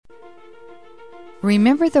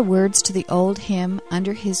Remember the words to the old hymn,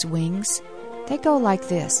 Under His Wings? They go like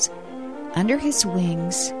this. Under His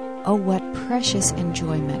wings, oh what precious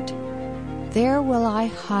enjoyment. There will I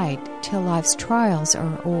hide till life's trials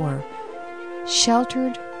are o'er.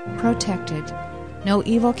 Sheltered, protected, no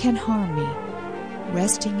evil can harm me.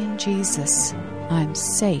 Resting in Jesus, I'm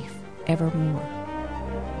safe evermore.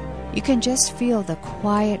 You can just feel the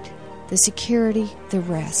quiet, the security, the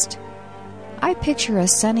rest. I picture a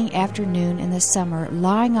sunny afternoon in the summer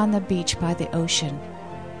lying on the beach by the ocean.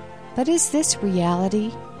 But is this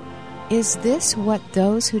reality? Is this what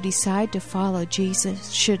those who decide to follow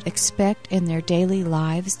Jesus should expect in their daily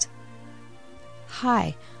lives?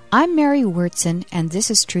 Hi, I'm Mary Wurtson, and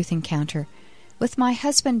this is Truth Encounter. With my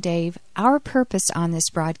husband Dave, our purpose on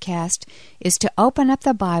this broadcast is to open up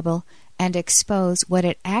the Bible and expose what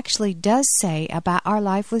it actually does say about our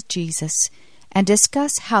life with Jesus, and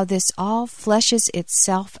discuss how this all fleshes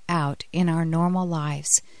itself out in our normal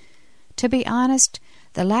lives. To be honest,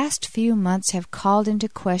 the last few months have called into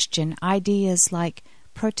question ideas like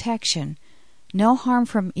protection, no harm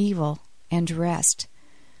from evil, and rest.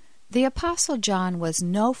 The Apostle John was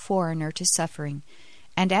no foreigner to suffering,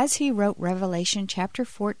 and as he wrote Revelation chapter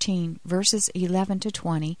 14, verses 11 to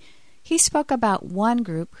 20, he spoke about one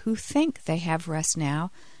group who think they have rest now,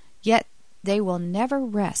 yet they will never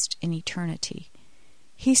rest in eternity.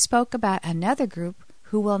 He spoke about another group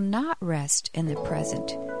who will not rest in the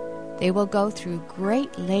present. They will go through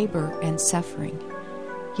great labor and suffering,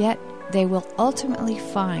 yet they will ultimately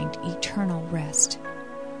find eternal rest.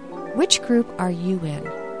 Which group are you in?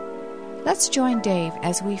 Let's join Dave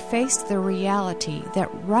as we face the reality that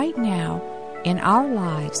right now, in our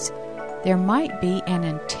lives, there might be an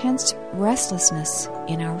intense restlessness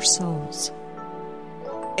in our souls.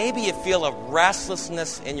 Maybe you feel a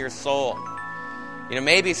restlessness in your soul.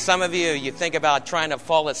 Maybe some of you think about trying to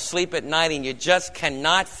fall asleep at night and you just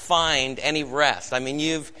cannot find any rest.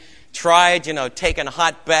 You've tried, taking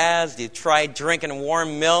hot baths. You've tried drinking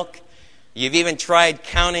warm milk. You've even tried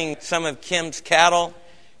counting some of Kim's cattle.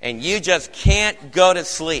 And you just can't go to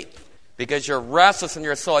sleep because you're restless in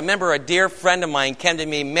your soul. I remember a dear friend of mine came to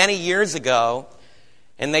me many years ago,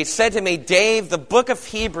 and they said to me, Dave, the book of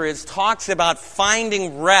Hebrews talks about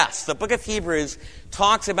finding rest. The book of Hebrews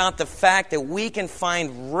talks about the fact that we can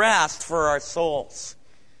find rest for our souls.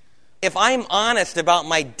 If I'm honest about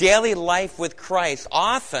my daily life with Christ,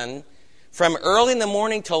 often from early in the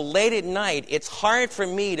morning till late at night, it's hard for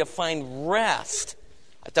me to find rest,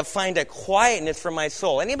 to find a quietness for my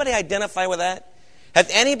soul. Anybody identify with that? Has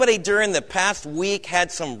anybody during the past week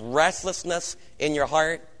had some restlessness in your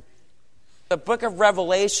heart? The book of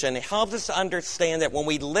Revelation helps us to understand that when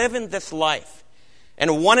we live in this life,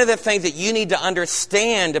 and one of the things that you need to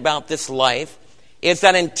understand about this life is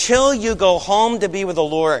that until you go home to be with the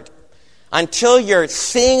Lord, until you're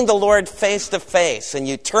seeing the Lord face to face and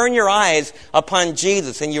you turn your eyes upon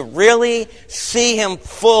Jesus and you really see Him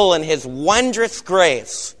full in His wondrous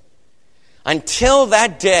grace, until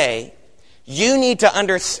that day, you need to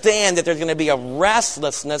understand that there's going to be a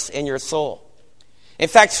restlessness in your soul. In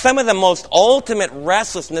fact, some of the most ultimate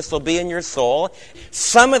restlessness will be in your soul.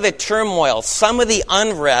 Some of the turmoil, some of the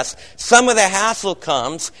unrest, some of the hassle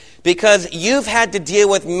comes because you've had to deal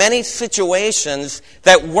with many situations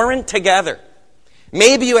that weren't together.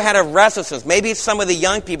 Maybe you had a restlessness. Maybe some of the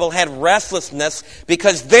young people had restlessness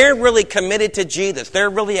because they're really committed to Jesus. They're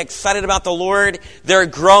really excited about the Lord. They're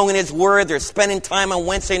growing in His Word. They're spending time on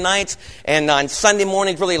Wednesday nights and on Sunday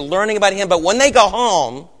mornings really learning about Him. But when they go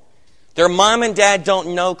home, their mom and dad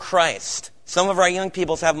don't know Christ. Some of our young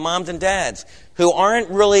people have moms and dads who aren't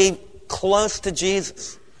really close to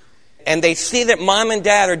Jesus. And they see that mom and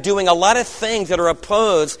dad are doing a lot of things that are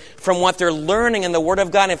opposed from what they're learning in the Word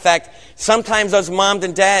of God. In fact, sometimes those moms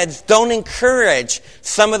and dads don't encourage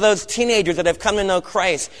some of those teenagers that have come to know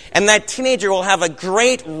Christ. And that teenager will have a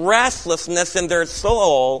great restlessness in their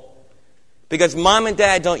soul because mom and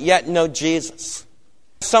dad don't yet know Jesus.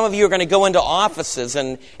 Some of you are going to go into offices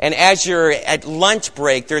and as you're at lunch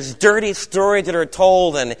break, there's dirty stories that are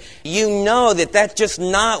told and you know that that's just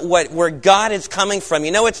not where God is coming from.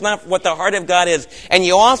 You know it's not what the heart of God is. And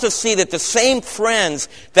you also see that the same friends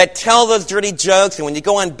that tell those dirty jokes and when you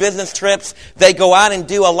go on business trips, they go out and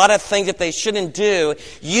do a lot of things that they shouldn't do.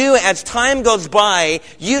 You, as time goes by,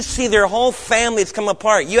 you see their whole families come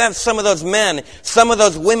apart. You have some of those men, some of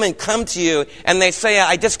those women come to you and they say,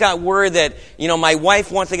 I just got word that, my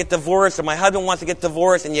wife wants to get divorced or my husband wants to get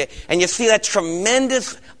divorced, and you see that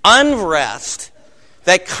tremendous unrest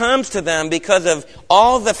that comes to them because of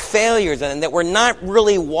all the failures and that we're not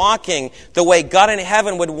really walking the way God in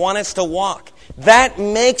heaven would want us to walk. That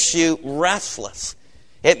makes you restless.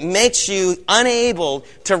 It makes you unable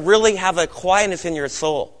to really have a quietness in your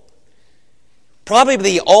soul. Probably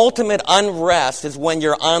the ultimate unrest is when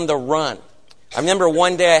you're on the run. I remember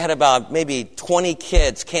one day I had about maybe 20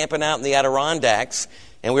 kids camping out in the Adirondacks,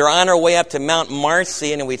 and we were on our way up to Mount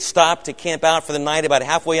Marcy, and we stopped to camp out for the night about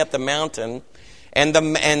halfway up the mountain. And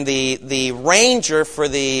the ranger for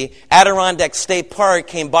the Adirondack State Park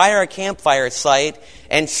came by our campfire site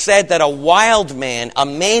and said that a wild man, a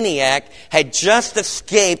maniac, had just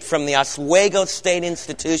escaped from the Oswego State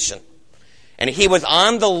Institution. And he was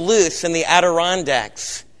on the loose in the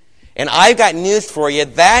Adirondacks. And I've got news for you.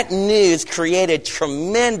 That news created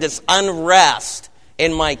tremendous unrest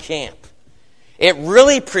in my camp. It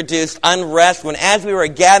really produced unrest when, as we were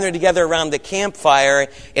gathering together around the campfire,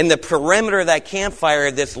 in the perimeter of that campfire,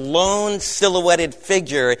 this lone silhouetted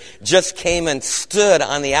figure just came and stood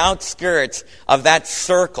on the outskirts of that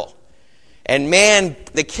circle. And man,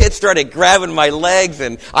 the kids started grabbing my legs,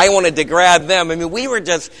 and I wanted to grab them. I mean, we were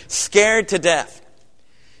just scared to death.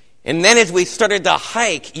 And then as we started to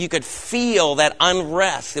hike, you could feel that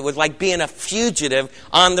unrest. It was like being a fugitive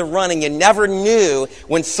on the run, and you never knew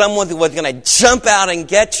when someone was going to jump out and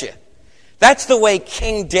get you. That's the way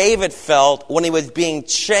King David felt when he was being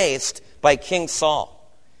chased by King Saul.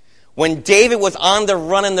 When David was on the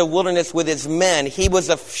run in the wilderness with his men, he was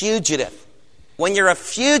a fugitive. When you're a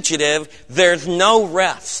fugitive, there's no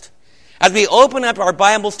rest. As we open up our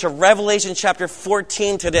Bibles to Revelation chapter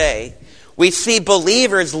 14 today, we see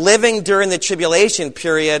believers living during the tribulation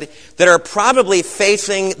period that are probably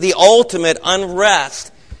facing the ultimate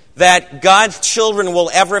unrest that God's children will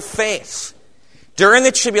ever face. During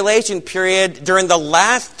the tribulation period, during the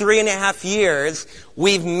last 3.5 years,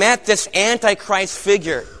 we've met this Antichrist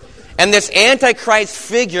figure. And this Antichrist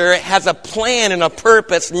figure has a plan and a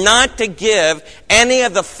purpose not to give any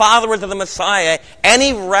of the followers of the Messiah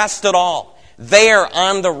any rest at all. They are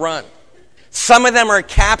on the run. Some of them are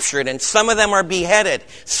captured, and some of them are beheaded.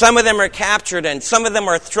 Some of them are captured, and some of them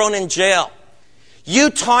are thrown in jail. You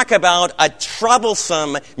talk about a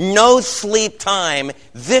troublesome, no-sleep time.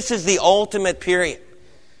 This is the ultimate period.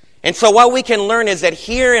 And so what we can learn is that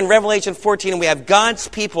here in Revelation 14, we have God's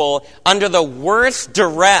people under the worst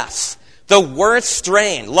duress, the worst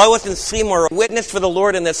strain. Lois and Seymour witnessed for the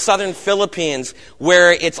Lord in the southern Philippines,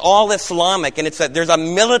 where it's all Islamic, and there's a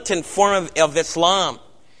militant form of Islam.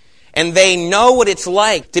 And they know what it's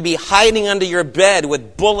like to be hiding under your bed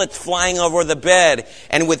with bullets flying over the bed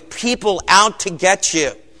and with people out to get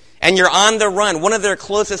you. And you're on the run. One of their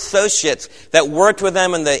close associates that worked with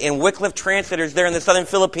them in Wycliffe Translators there in the southern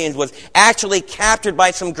Philippines was actually captured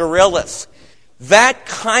by some guerrillas. That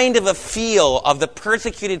kind of a feel of the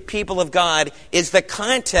persecuted people of God is the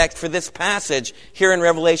context for this passage here in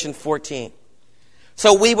Revelation 14.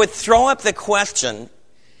 So we would throw up the question,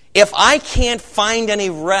 if I can't find any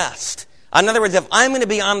rest, in other words, if I'm going to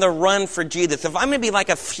be on the run for Jesus, if I'm going to be like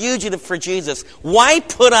a fugitive for Jesus, why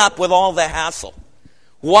put up with all the hassle?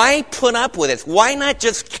 Why put up with it? Why not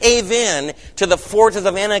just cave in to the forces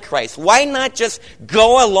of Antichrist? Why not just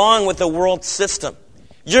go along with the world system?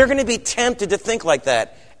 You're going to be tempted to think like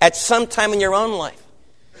that at some time in your own life.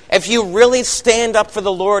 If you really stand up for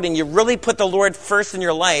the Lord and you really put the Lord first in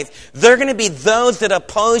your life, there are going to be those that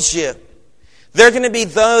oppose you. There are going to be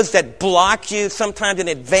those that block you, sometimes in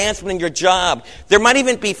advancement in your job. There might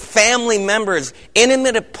even be family members,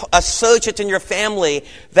 intimate associates in your family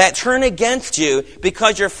that turn against you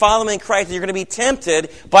because you're following Christ. And you're going to be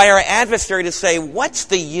tempted by our adversary to say, what's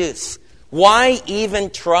the use? Why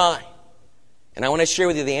even try? And I want to share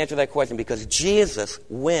with you the answer to that question, because Jesus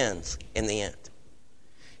wins in the end.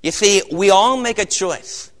 You see, we all make a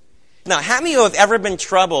choice. Now, how many of you have ever been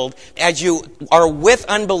troubled as you are with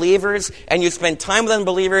unbelievers and you spend time with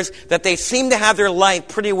unbelievers that they seem to have their life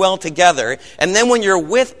pretty well together, and then when you're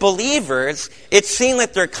with believers, it seems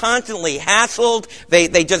like they're constantly hassled,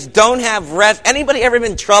 they just don't have rest? Anybody ever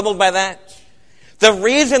been troubled by that? The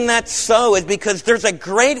reason that's so is because there's a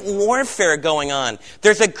great warfare going on.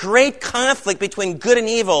 There's a great conflict between good and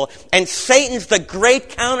evil, and Satan's the great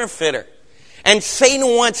counterfeiter. And Satan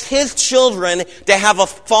wants his children to have a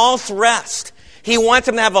false rest. He wants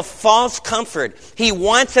them to have a false comfort. He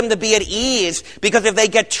wants them to be at ease, because if they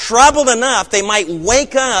get troubled enough, they might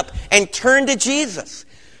wake up and turn to Jesus.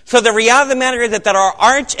 So the reality of the matter is that our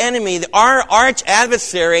arch enemy, our arch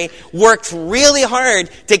adversary, works really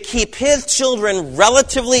hard to keep his children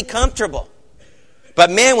relatively comfortable.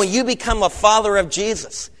 But man, when you become a follower of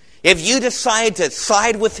Jesus, if you decide to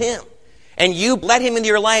side with him, and you let him into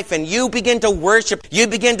your life, and you begin to worship, you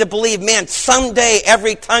begin to believe, man, someday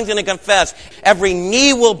every tongue's going to confess, every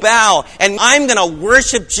knee will bow, and I'm going to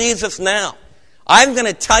worship Jesus now. I'm going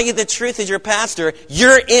to tell you the truth as your pastor.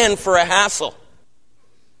 You're in for a hassle.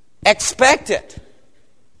 Expect it.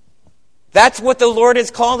 That's what the Lord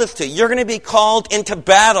has called us to. You're going to be called into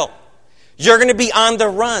battle. You're going to be on the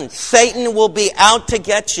run. Satan will be out to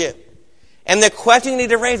get you. And the question you need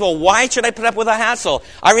to raise, well, why should I put up with a hassle?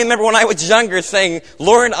 I remember when I was younger saying,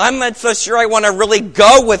 Lord, I'm not so sure I want to really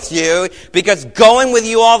go with you, because going with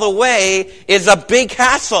you all the way is a big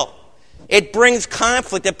hassle. It brings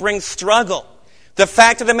conflict. It brings struggle. The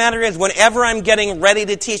fact of the matter is, whenever I'm getting ready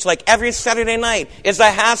to teach, like every Saturday night, is a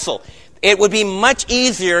hassle. It would be much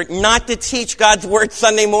easier not to teach God's Word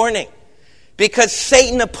Sunday morning, because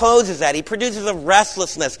Satan opposes that. He produces a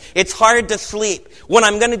restlessness. It's hard to sleep. When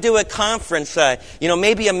I'm going to do a conference,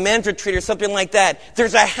 maybe a men's retreat or something like that,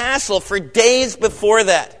 there's a hassle for days before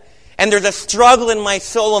that. And there's a struggle in my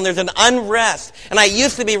soul, and there's an unrest. And I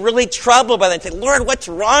used to be really troubled by that. I'd say, Lord, what's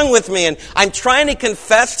wrong with me? And I'm trying to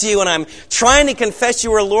confess to you, and I'm trying to confess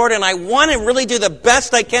you are Lord, and I want to really do the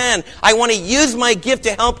best I can. I want to use my gift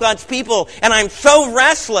to help God's people, and I'm so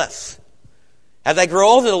restless. As I grow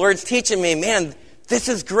older, the Lord's teaching me, man, this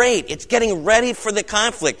is great. It's getting ready for the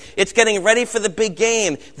conflict. It's getting ready for the big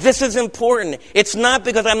game. This is important. It's not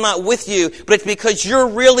because I'm not with you, but it's because you're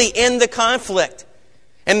really in the conflict.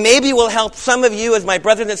 And maybe it will help some of you as my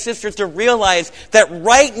brothers and sisters to realize that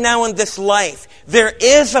right now in this life, there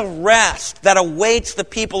is a rest that awaits the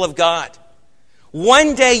people of God.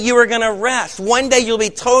 One day you are going to rest. One day you'll be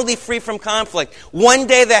totally free from conflict. One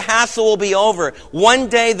day the hassle will be over. One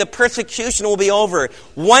day the persecution will be over.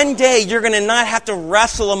 One day you're going to not have to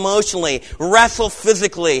wrestle emotionally, wrestle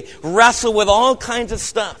physically, wrestle with all kinds of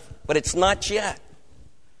stuff. But it's not yet.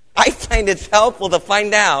 I find it's helpful to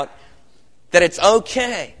find out that it's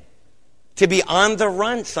okay to be on the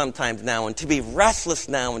run sometimes now, and to be restless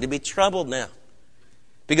now, and to be troubled now.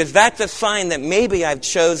 Because that's a sign that maybe I've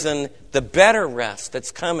chosen the better rest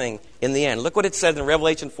that's coming in the end. Look what it says in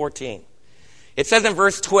Revelation 14. It says in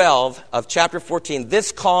verse 12 of chapter 14,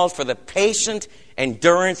 this calls for the patient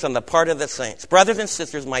endurance on the part of the saints. Brothers and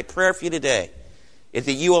sisters, my prayer for you today is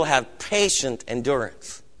that you will have patient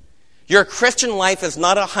endurance. Your Christian life is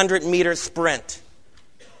not a 100-meter sprint.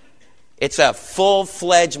 It's a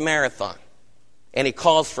full-fledged marathon. And he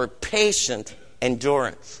calls for patient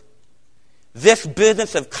endurance. This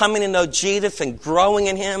business of coming to know Jesus and growing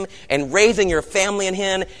in Him and raising your family in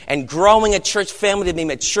Him and growing a church family to be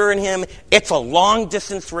mature in Him, it's a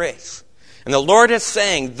long-distance race. And the Lord is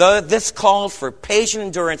saying, this calls for patient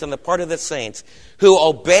endurance on the part of the saints who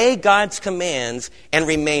obey God's commands and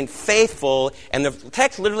remain faithful. And the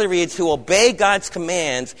text literally reads, who obey God's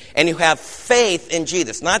commands and who have faith in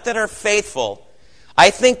Jesus. Not that are faithful. I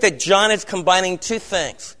think that John is combining two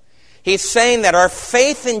things. He's saying that our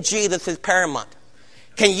faith in Jesus is paramount.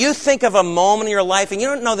 Can you think of a moment in your life, and you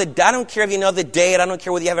don't know I don't care if you know the date, I don't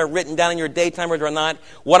care whether you have it written down in your daytimer or not.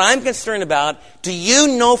 What I'm concerned about, do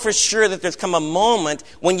you know for sure that there's come a moment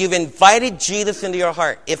when you've invited Jesus into your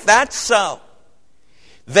heart? If that's so,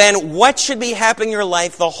 then what should be happening in your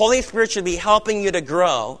life? The Holy Spirit should be helping you to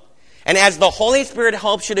grow. And as the Holy Spirit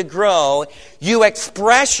helps you to grow, you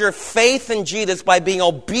express your faith in Jesus by being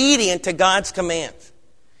obedient to God's commands.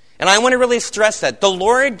 And I want to really stress that. The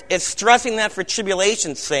Lord is stressing that for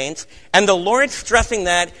tribulation saints, and the Lord's stressing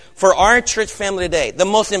that for our church family today. The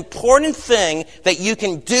most important thing that you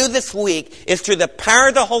can do this week is through the power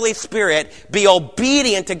of the Holy Spirit, be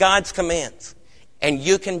obedient to God's commands. And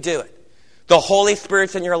you can do it. The Holy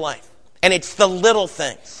Spirit's in your life. And it's the little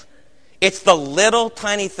things. It's the little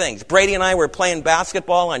tiny things. Brady and I were playing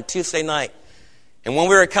basketball on Tuesday night. And when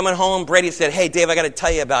we were coming home, Brady said, hey, Dave, I got to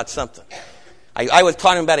tell you about something. I was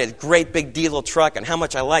talking about his great big diesel truck and how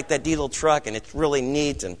much I like that diesel truck, and it's really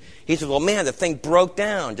neat. And he said, well, man, the thing broke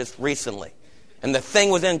down just recently. And the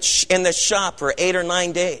thing was in the shop for 8 or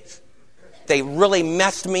 9 days. They really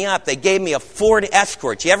messed me up. They gave me a Ford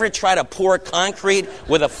Escort. You ever try to pour concrete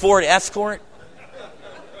with a Ford Escort?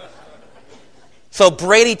 So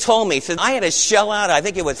Brady told me, he said, I had to shell out, I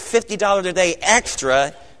think it was $50 a day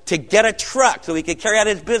extra to get a truck so he could carry out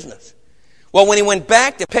his business. Well, when he went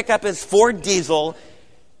back to pick up his Ford diesel,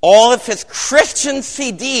 all of his Christian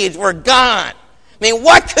CDs were gone. I mean,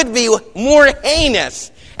 what could be more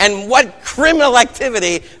heinous? And what criminal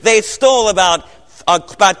activity? They stole about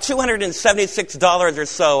 $276 or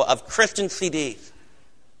so of Christian CDs.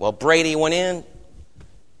 Well, Brady went into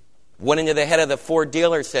the head of the Ford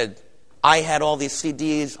dealer, said, I had all these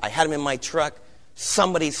CDs. I had them in my truck.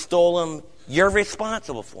 Somebody stole them. You're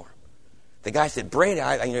responsible for them. The guy said, Brady,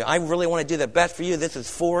 I really want to do the best for you. This is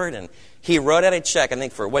Ford. And he wrote out a check, I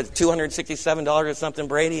think, for, $267 or something,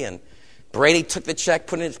 Brady? And Brady took the check,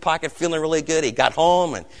 put it in his pocket, feeling really good. He got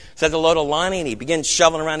home and said hello to Lonnie, and he began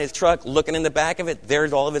shoveling around his truck, looking in the back of it.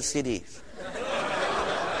 There's all of his CDs.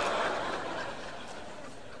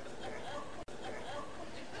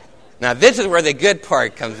 Now, this is where the good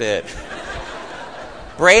part comes in.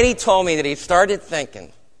 Brady told me that he started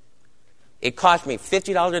thinking, it cost me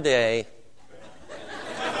 $50 a day.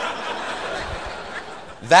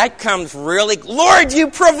 That comes really, Lord, you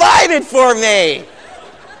provided for me.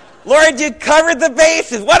 Lord, you covered the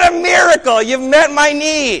bases. What a miracle. You've met my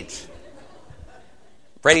needs.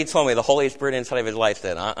 Brady told me the Holy Spirit inside of his life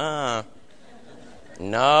said,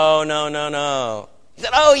 No. He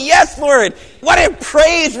said, oh, yes, Lord. What a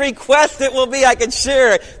praise request it will be. I can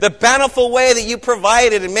share the bountiful way that you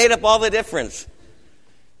provided and made up all the difference.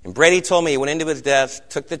 And Brady told me he went into his desk,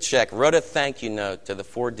 took the check, wrote a thank you note to the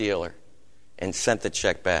Ford dealer, and sent the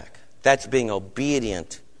check back. That's being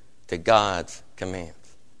obedient to God's commands.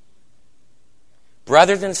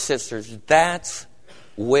 Brothers and sisters, that's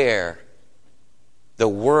where the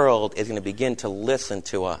world is going to begin to listen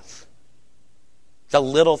to us. It's a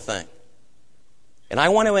little thing. And I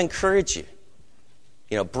want to encourage you.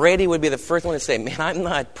 You know, Brady would be the first one to say, man, I'm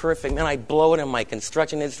not perfect. Man, I blow it in my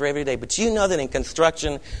construction industry every day. But you know that in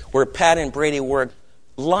construction, where Pat and Brady work,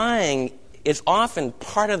 lying is often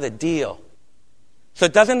part of the deal. So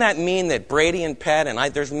doesn't that mean that Brady and Pat and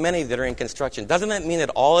there's many that are in construction, doesn't that mean that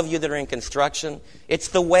all of you that are in construction, it's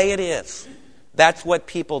the way it is. That's what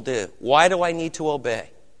people do. Why do I need to obey?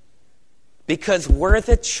 Because we're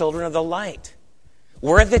the children of the light.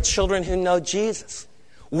 We're the children who know Jesus.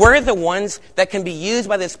 We're the ones that can be used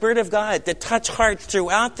by the Spirit of God to touch hearts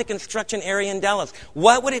throughout the construction area in Dallas.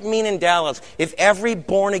 What would it mean in Dallas if every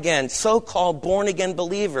born-again, so-called born-again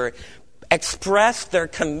believer expressed their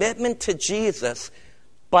commitment to Jesus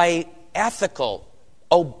by ethical,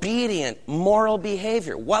 obedient, moral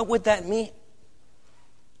behavior? What would that mean?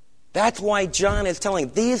 That's why John is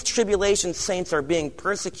telling these tribulation saints are being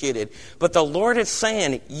persecuted. But the Lord is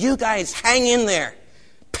saying, you guys hang in there.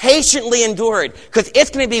 Patiently endured, because it's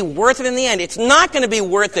going to be worth it in the end. It's not going to be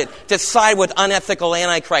worth it to side with unethical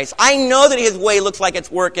Antichrist. I know that his way looks like it's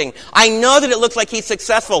working. I know that it looks like he's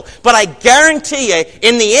successful. But I guarantee you,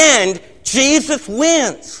 in the end, Jesus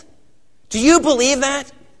wins. Do you believe that?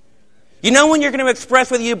 You know when you're going to express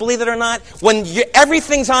whether you believe it or not? When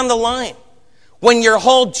everything's on the line. When your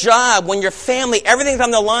whole job, when your family, everything's on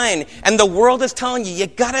the line, and the world is telling you, you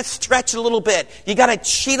got to stretch a little bit. You got to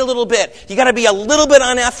cheat a little bit. You got to be a little bit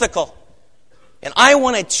unethical. And I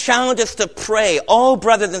want to challenge us to pray, oh,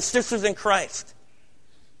 brothers and sisters in Christ.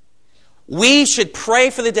 We should pray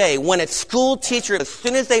for the day when a school teacher, as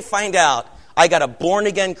soon as they find out, I got a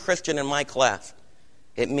born-again Christian in my class,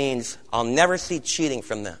 it means I'll never see cheating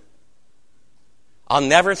from them. I'll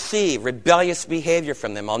never see rebellious behavior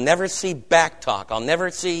from them. I'll never see back talk. I'll never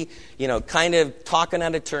see, kind of talking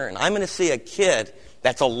out of turn. I'm going to see a kid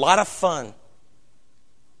that's a lot of fun,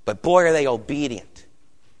 but boy, are they obedient.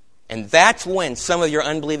 And that's when some of your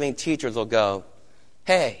unbelieving teachers will go,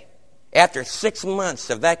 hey, after 6 months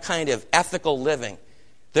of that kind of ethical living,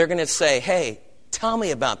 they're going to say, hey, tell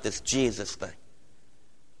me about this Jesus thing.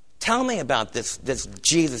 Tell me about this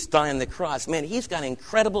Jesus dying on the cross. Man, he's got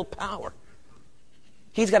incredible power.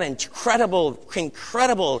 He's got incredible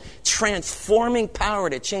transforming power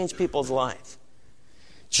to change people's lives.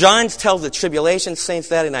 John tells the tribulation saints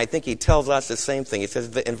that, and I think he tells us the same thing. He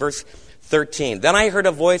says in verse 13, then I heard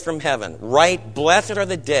a voice from heaven, write, blessed are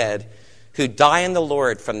the dead who die in the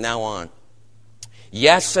Lord from now on.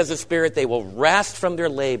 Yes, says the Spirit, they will rest from their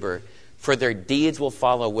labor, for their deeds will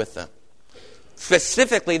follow with them.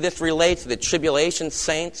 Specifically, this relates to the tribulation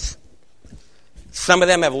saints. Some of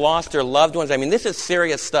them have lost their loved ones. I mean, this is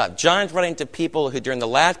serious stuff. John's writing to people who, during the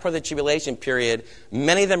last part of the tribulation period,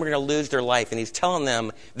 many of them are going to lose their life. And he's telling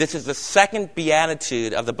them this is the second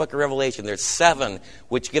beatitude of the book of Revelation. There's 7,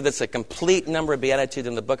 which give us a complete number of beatitudes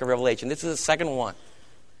in the book of Revelation. This is the second one.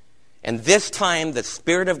 And this time, the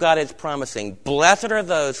Spirit of God is promising, blessed are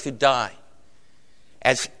those who die.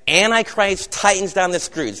 As Antichrist tightens down the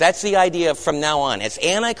screws, that's the idea from now on. As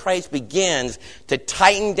Antichrist begins to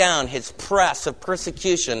tighten down his press of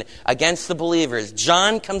persecution against the believers,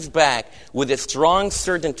 John comes back with a strong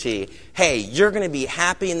certainty, hey, you're going to be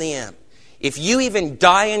happy in the end. If you even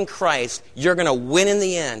die in Christ, you're going to win in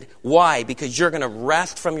the end. Why? Because you're going to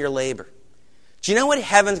rest from your labor. Do you know what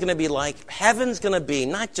heaven's going to be like? Heaven's going to be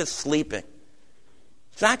not just sleeping.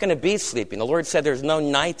 It's not going to be sleeping. The Lord said there's no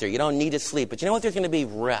night there. You don't need to sleep. But you know what? There's going to be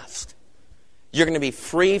rest. You're going to be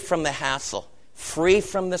free from the hassle, free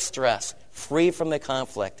from the stress, free from the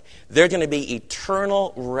conflict. There's going to be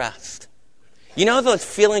eternal rest. You know those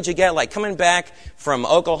feelings you get, like coming back from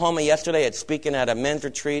Oklahoma yesterday at speaking at a men's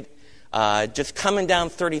retreat, just coming down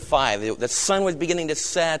 35. The sun was beginning to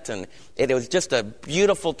set, and it was just a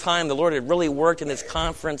beautiful time. The Lord had really worked in this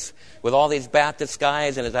conference with all these Baptist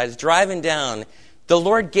guys, and as I was driving down, the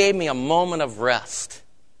Lord gave me a moment of rest.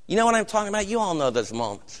 You know what I'm talking about? You all know those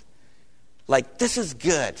moments. Like, this is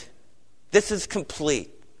good. This is complete.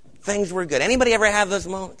 Things were good. Anybody ever have those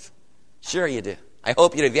moments? Sure you do. I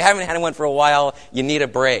hope you do. If you haven't had one for a while, you need a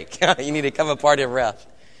break. You need to come a part of rest.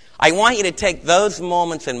 I want you to take those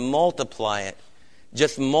moments and multiply it.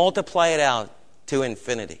 Just multiply it out to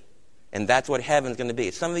infinity. And that's what heaven's going to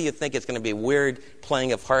be. Some of you think it's going to be weird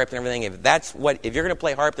playing of harp and everything. If you're going to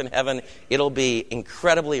play harp in heaven, it'll be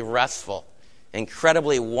incredibly restful,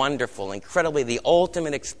 incredibly wonderful, incredibly the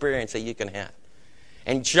ultimate experience that you can have.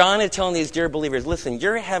 And John is telling these dear believers, listen,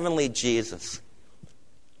 you're heavenly Jesus.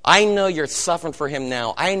 I know you're suffering for him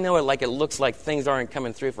now. I know it looks like things aren't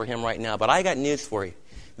coming through for him right now. But I got news for you.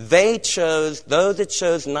 Those that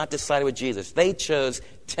chose not to side with Jesus, they chose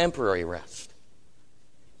temporary rest.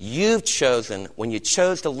 You've chosen, when you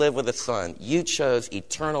chose to live with the Son, you chose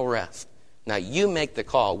eternal rest. Now you make the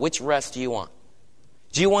call. Which rest do you want?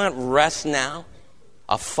 Do you want rest now?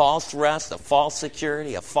 A false rest, a false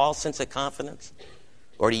security, a false sense of confidence?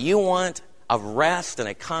 Or do you want a rest and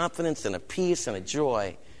a confidence and a peace and a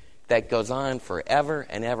joy that goes on forever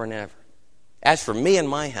and ever and ever? As for me and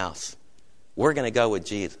my house, we're going to go with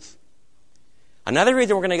Jesus. Another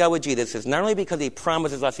reason we're going to go with Jesus is not only because he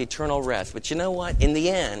promises us eternal rest, but you know what? In the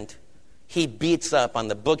end, he beats up on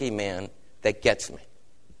the boogeyman that gets me.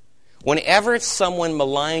 Whenever someone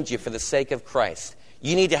maligns you for the sake of Christ,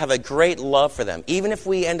 you need to have a great love for them. Even if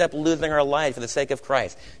we end up losing our lives for the sake of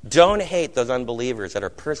Christ, don't hate those unbelievers that are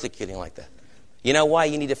persecuting like that. You know why?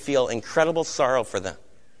 You need to feel incredible sorrow for them.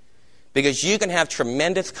 Because you can have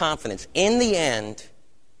tremendous confidence. In the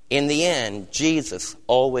end, Jesus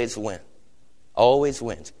always wins. Always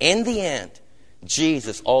wins. In the end,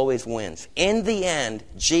 Jesus always wins. In the end,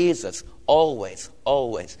 Jesus always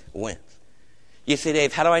wins. You say,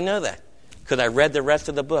 Dave, how do I know that? Because I read the rest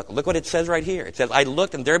of the book. Look what it says right here. It says, I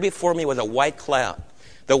looked, and there before me was a white cloud.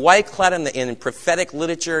 The white cloud in prophetic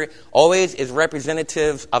literature always is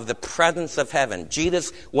representative of the presence of heaven.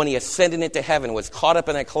 Jesus, when he ascended into heaven, was caught up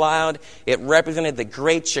in a cloud. It represented the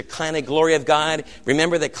great Shekinah glory of God.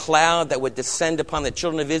 Remember the cloud that would descend upon the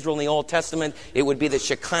children of Israel in the Old Testament? It would be the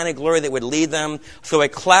Shekinah glory that would lead them. So a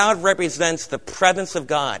cloud represents the presence of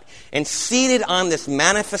God. And seated on this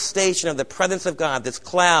manifestation of the presence of God, this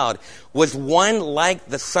cloud, was one like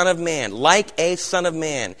the Son of Man, like a Son of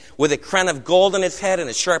Man, with a crown of gold on his head and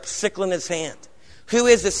a sharp sickle in his hand. Who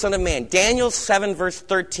is the Son of Man? Daniel 7 verse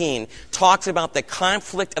 13 talks about the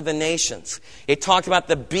conflict of the nations. It talks about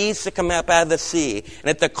the beasts that come up out of the sea. And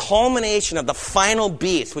at the culmination of the final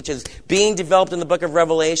beast, which is being developed in the book of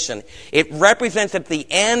Revelation, it represents at the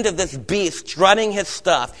end of this beast strutting his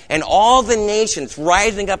stuff and all the nations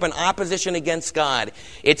rising up in opposition against God.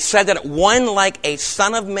 It said that one like a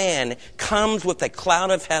Son of Man comes with a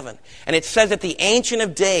cloud of heaven. And it says that the Ancient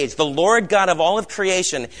of Days, the Lord God of all of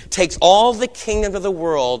creation, takes all the kingdoms of the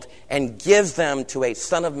world and gives them to a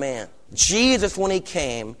Son of Man. Jesus, when he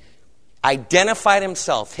came, identified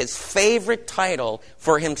himself, his favorite title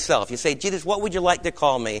for himself. You say, Jesus, what would you like to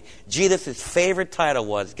call me? Jesus' favorite title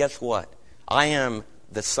was, guess what? I am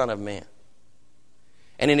the Son of Man.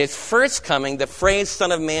 And in his first coming, the phrase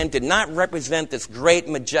Son of Man did not represent this great,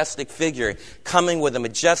 majestic figure coming with the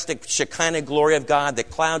majestic Shekinah glory of God, the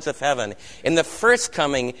clouds of heaven. In the first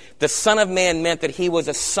coming, the Son of Man meant that he was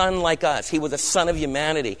a son like us. He was a son of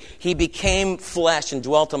humanity. He became flesh and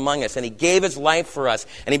dwelt among us, and he gave his life for us,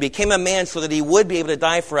 and he became a man so that he would be able to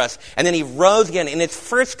die for us. And then he rose again. In his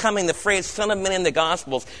first coming, the phrase Son of Man in the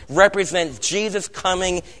Gospels represents Jesus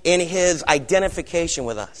coming in his identification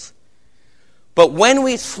with us. But when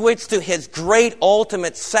we switch to his great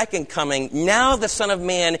ultimate second coming, now the Son of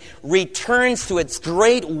Man returns to its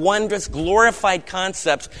great, wondrous, glorified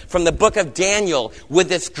concepts from the book of Daniel with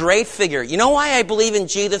this great figure. You know why I believe in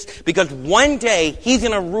Jesus? Because one day he's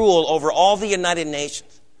going to rule over all the United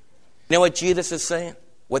Nations. You know what Jesus is saying?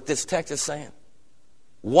 What this text is saying?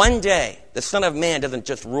 One day the Son of Man doesn't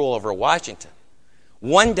just rule over Washington.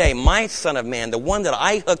 One day, my Son of Man, the one that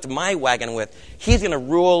I hooked my wagon with, he's going to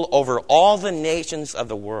rule over all the nations of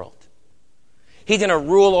the world. He's going to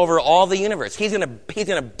rule over all the universe. He's going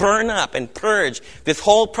to burn up and purge this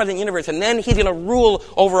whole present universe, and then he's going to rule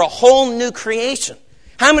over a whole new creation.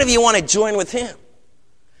 How many of you want to join with him?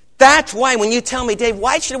 That's why when you tell me, Dave,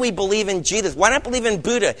 why should we believe in Jesus? Why not believe in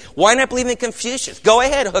Buddha? Why not believe in Confucius? Go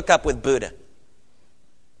ahead, hook up with Buddha.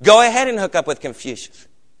 Go ahead and hook up with Confucius.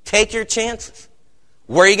 Take your chances.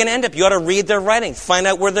 Where are you going to end up? You ought to read their writings. Find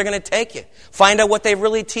out where they're going to take you. Find out what they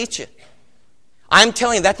really teach you. I'm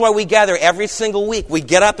telling you, that's why we gather every single week. We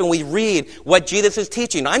get up and we read what Jesus is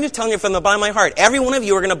teaching. I'm just telling you from the bottom of my heart, every one of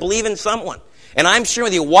you are going to believe in someone. And I'm sharing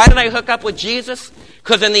with you, why did I hook up with Jesus?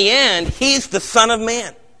 Because in the end, he's the Son of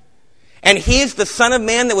Man. And he's the Son of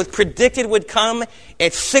Man that was predicted would come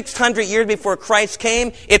at 600 years before Christ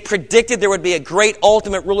came. It predicted there would be a great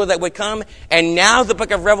ultimate ruler that would come. And now the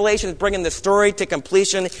book of Revelation is bringing the story to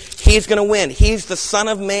completion. He's going to win. He's the Son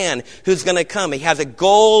of Man who's going to come. He has a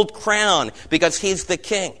gold crown because he's the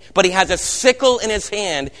king. But he has a sickle in his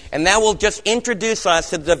hand, and that will just introduce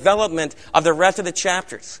us to the development of the rest of the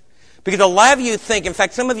chapters. Because a lot of you think, in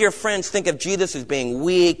fact, some of your friends think of Jesus as being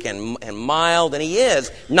weak and mild, and he is.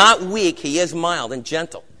 Not weak, he is mild and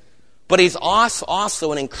gentle. But he's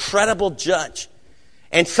also an incredible judge.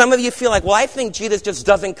 And some of you feel like, well, I think Jesus just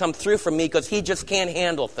doesn't come through for me because he just can't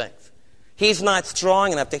handle things. He's not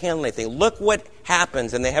strong enough to handle anything. Look what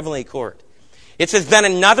happens in the heavenly court. It says, then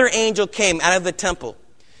another angel came out of the temple.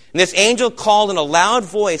 And this angel called in a loud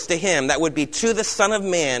voice to him, that would be to the Son of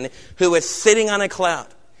Man, who is sitting on a cloud.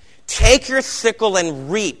 Take your sickle and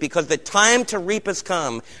reap, because the time to reap has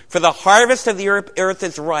come, for the harvest of the earth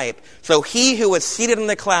is ripe. So he who was seated in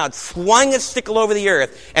the cloud swung his sickle over the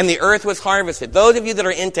earth, and the earth was harvested. Those of you that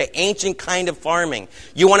are into ancient kind of farming,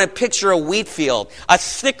 you want to picture a wheat field. A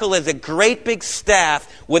sickle is a great big staff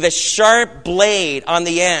with a sharp blade on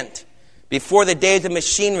the end. Before the days of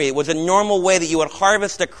machinery, it was a normal way that you would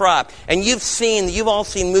harvest a crop. And you've all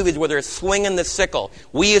seen movies where they're swinging the sickle.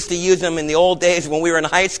 We used to use them in the old days when we were in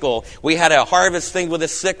high school. We had to harvest things with a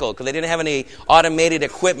sickle because they didn't have any automated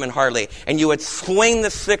equipment hardly. And you would swing the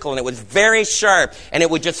sickle, and it was very sharp, and it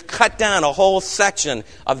would just cut down a whole section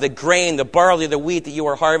of the grain, the barley, the wheat that you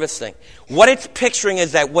were harvesting. What it's picturing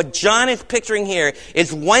is that what John is picturing here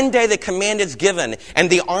is one day the command is given, and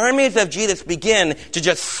the armies of Jesus begin to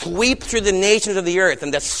just sweep through the nations of the earth,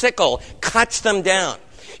 and the sickle cuts them down.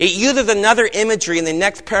 It uses another imagery in the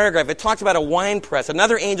next paragraph. It talks about a wine press.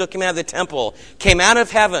 Another angel came out of the temple, came out of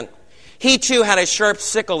heaven. He too had a sharp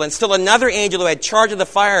sickle, and still another angel who had charge of the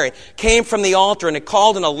fire came from the altar, and it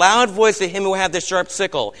called in a loud voice to him who had the sharp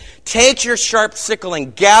sickle, take your sharp sickle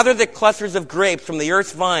and gather the clusters of grapes from the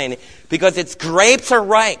earth's vine, because its grapes are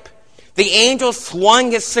ripe. The angel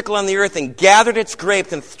swung his sickle on the earth and gathered its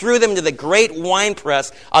grapes and threw them into the great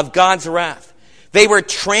winepress of God's wrath. They were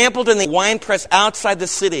trampled in the winepress outside the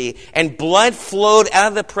city, and blood flowed out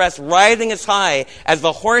of the press, rising as high as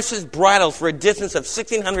the horses' bridles for a distance of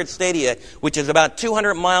 1,600 stadia, which is about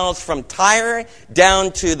 200 miles from Tyre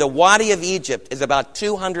down to the Wadi of Egypt, is about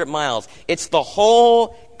 200 miles. It's the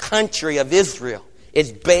whole country of Israel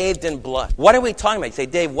is bathed in blood. What are we talking about? You say,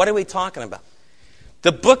 Dave, what are we talking about?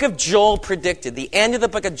 The book of Joel predicted, the end of the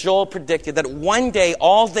book of Joel predicted that one day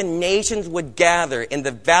all the nations would gather in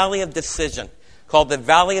the valley of decision, called the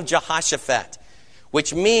Valley of Jehoshaphat,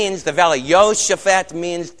 which means the valley. Yehoshaphat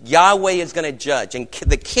means Yahweh is going to judge. And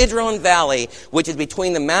the Kidron Valley, which is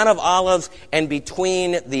between the Mount of Olives and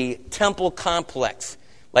between the temple complex.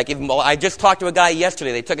 I just talked to a guy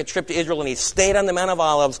yesterday. They took a trip to Israel, and he stayed on the Mount of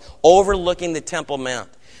Olives overlooking the Temple Mount.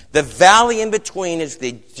 The valley in between is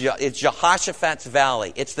Jehoshaphat's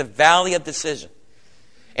valley. It's the valley of decision.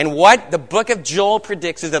 And what the book of Joel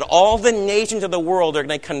predicts is that all the nations of the world are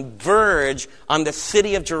going to converge on the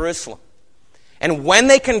city of Jerusalem. And when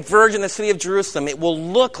they converge on the city of Jerusalem, it will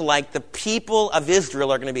look like the people of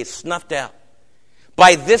Israel are going to be snuffed out.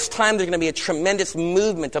 By this time, there's going to be a tremendous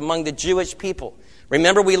movement among the Jewish people.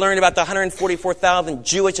 Remember, we learned about the 144,000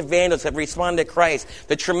 Jewish evangelists that responded to Christ.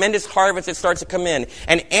 The tremendous harvest that starts to come in.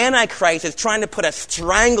 And Antichrist is trying to put a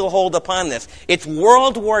stranglehold upon this. It's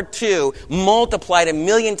World War II multiplied 1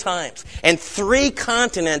 million times. And 3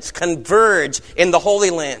 continents converge in the Holy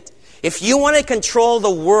Land. If you want to control the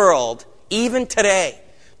world, even today,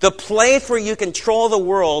 the place where you control the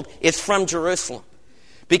world is from Jerusalem.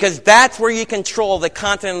 Because that's where you control the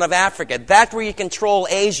continent of Africa. That's where you control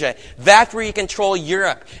Asia. That's where you control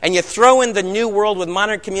Europe. And you throw in the new world with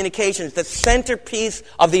modern communications. The centerpiece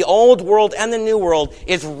of the old world and the new world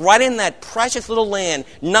is right in that precious little land,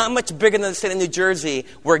 not much bigger than the state of New Jersey,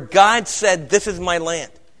 where God said, this is my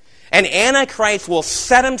land. And Antichrist will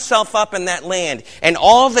set himself up in that land. And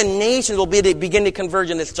all the nations will begin to converge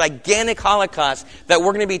in this gigantic Holocaust that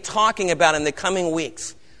we're going to be talking about in the coming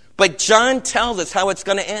weeks. But John tells us how it's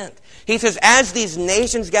going to end. He says, as these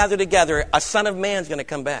nations gather together, a Son of Man is going to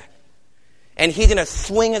come back. And he's going to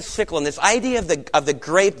swing his sickle. And this idea of the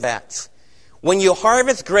grape vats, When you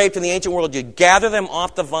harvest grapes in the ancient world, you gather them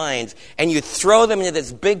off the vines and you throw them into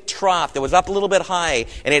this big trough that was up a little bit high,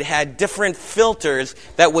 and it had different filters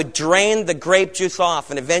that would drain the grape juice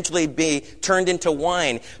off and eventually be turned into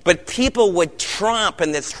wine. But people would tromp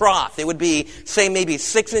in this trough. It would be, say, maybe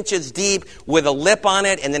 6 inches deep with a lip on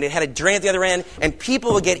it, and then it had a drain at the other end, and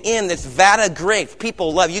people would get in this vat of grapes.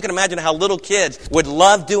 People love, you can imagine how little kids would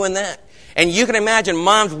love doing that. And you can imagine,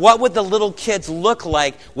 moms, what would the little kids look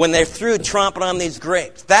like when they're through tromping on these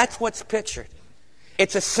grapes? That's what's pictured.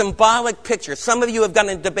 It's a symbolic picture. Some of you have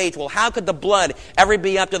gotten into debates, well, how could the blood ever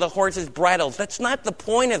be up to the horses' bridles? That's not the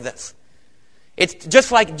point of this. It's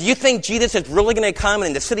just like, do you think Jesus is really going to come and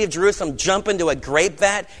in the city of Jerusalem jump into a grape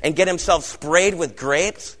vat and get himself sprayed with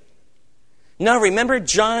grapes? No, remember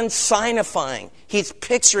John signifying. He's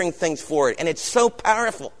picturing things for it, and it's so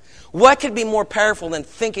powerful. What could be more powerful than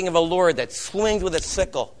thinking of a Lord that swings with a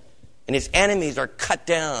sickle and his enemies are cut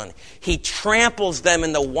down? He tramples them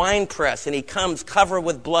in the winepress and he comes covered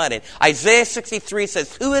with blood. And Isaiah 63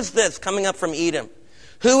 says, who is this coming up from Edom?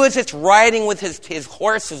 Who is this riding with his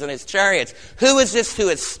horses and his chariots? Who is this who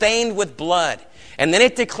is stained with blood? And then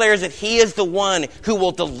it declares that he is the one who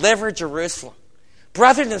will deliver Jerusalem.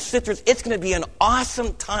 Brothers and sisters, it's going to be an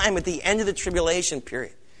awesome time at the end of the tribulation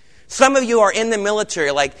period. Some of you are in the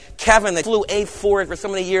military, like Kevin that flew A4 for so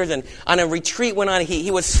many years and on a retreat went on. He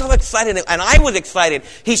was so excited, and I was excited.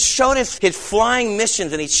 He showed us his flying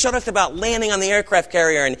missions, and he showed us about landing on the aircraft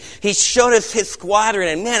carrier, and he showed us his squadron.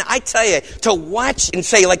 And man, I tell you, to watch and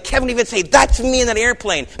say, like Kevin even say, that's me in that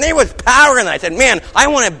airplane. And there was power in that. I said, man, I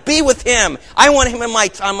want to be with him. I want him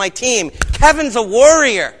on my team. Kevin's a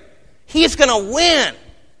warrior. He's going to win.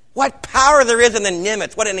 What power there is in the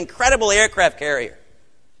Nimitz. What an incredible aircraft carrier.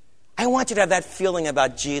 I want you to have that feeling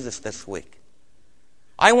about Jesus this week.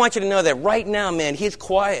 I want you to know that right now, man, he's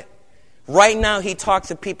quiet. Right now, he talks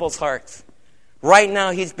to people's hearts. Right now,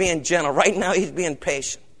 he's being gentle. Right now, he's being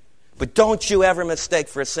patient. But don't you ever mistake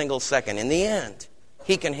for a single second. In the end,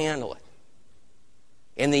 he can handle it.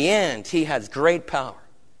 In the end, he has great power.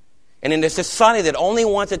 And in a society that only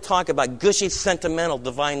wants to talk about gushy, sentimental,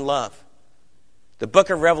 divine love, the book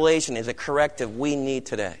of Revelation is a corrective we need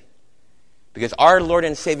today. Because our Lord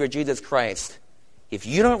and Savior Jesus Christ, if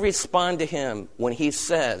you don't respond to him when he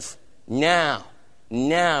says, now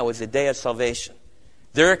is the day of salvation,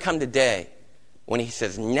 there comes a day when he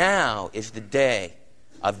says, now is the day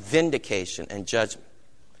of vindication and judgment.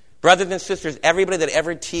 Brothers and sisters, everybody that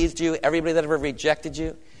ever teased you, everybody that ever rejected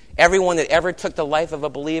you, everyone that ever took the life of a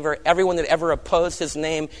believer, everyone that ever opposed his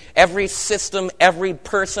name, every system, every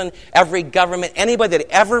person, every government, anybody that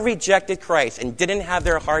ever rejected Christ and didn't have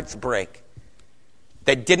their hearts break,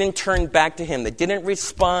 that didn't turn back to him, that didn't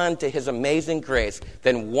respond to his amazing grace,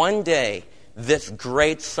 then one day this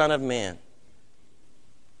great Son of Man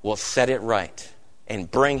will set it right and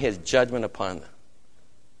bring his judgment upon them.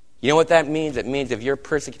 You know what that means? It means if you're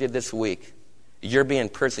persecuted this week, you're being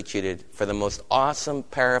persecuted for the most awesome,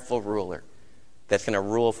 powerful ruler that's going to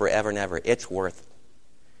rule forever and ever. It's worth it.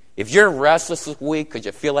 If you're restless this week because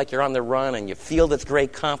you feel like you're on the run and you feel this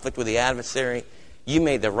great conflict with the adversary, you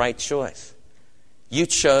made the right choice. You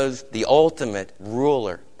chose the ultimate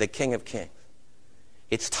ruler, the King of Kings.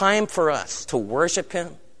 It's time for us to worship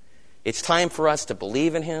him. It's time for us to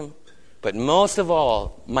believe in him. But most of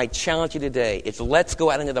all, my challenge you today is let's go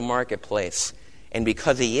out into the marketplace. And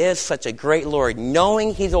because he is such a great Lord,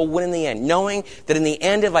 knowing he will win in the end, knowing that in the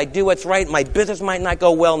end, if I do what's right, my business might not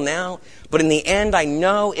go well now, but in the end, I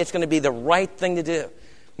know it's going to be the right thing to do.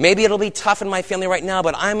 Maybe it'll be tough in my family right now,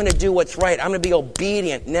 but I'm going to do what's right. I'm going to be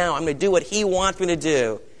obedient now. I'm going to do what he wants me to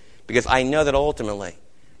do because I know that ultimately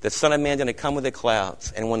the Son of Man is going to come with the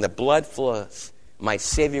clouds. And when the blood flows, my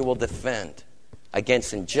Savior will defend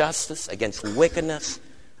against injustice, against wickedness,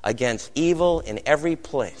 against evil in every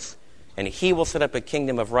place. And he will set up a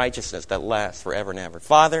kingdom of righteousness that lasts forever and ever.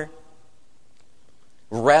 Father,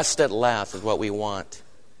 rest at last is what we want.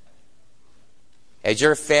 As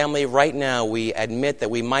your family right now, we admit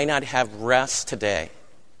that we might not have rest today.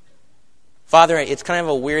 Father, it's kind of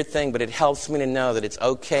a weird thing, but it helps me to know that it's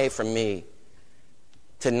okay for me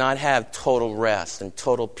to not have total rest and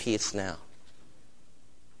total peace now.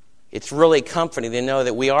 It's really comforting to know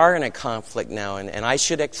that we are in a conflict now, and I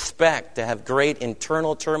should expect to have great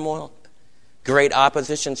internal turmoil, great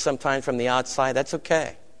opposition sometimes from the outside. That's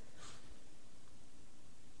okay.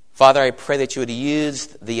 Father, I pray that you would use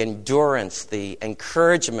the endurance, the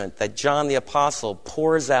encouragement that John the Apostle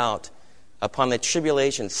pours out upon the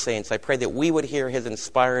tribulation saints. I pray that we would hear his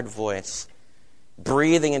inspired voice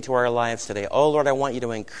breathing into our lives today. Oh, Lord, I want you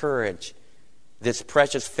to encourage this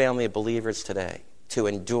precious family of believers today to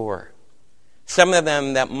endure. Some of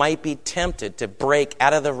them that might be tempted to break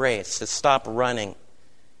out of the race, to stop running.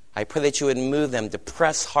 I pray that you would move them to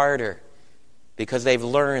press harder because they've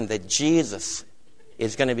learned that Jesus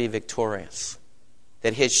is going to be victorious.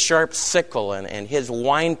 That his sharp sickle and his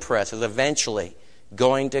winepress is eventually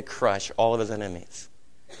going to crush all of his enemies.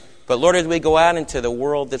 But Lord, as we go out into the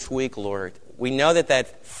world this week, Lord, we know that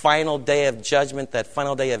that final day of judgment, that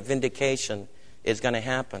final day of vindication is going to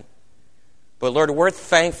happen. But Lord, we're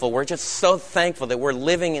thankful. We're just so thankful that we're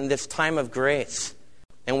living in this time of grace.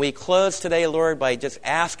 And we close today, Lord, by just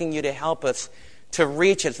asking you to help us to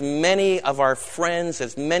reach as many of our friends,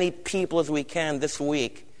 as many people as we can this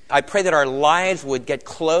week. I pray that our lives would get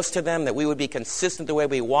close to them, that we would be consistent the way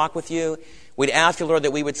we walk with you. We'd ask you, Lord,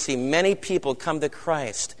 that we would see many people come to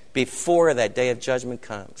Christ before that day of judgment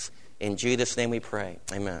comes. In Jesus' name we pray.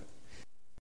 Amen.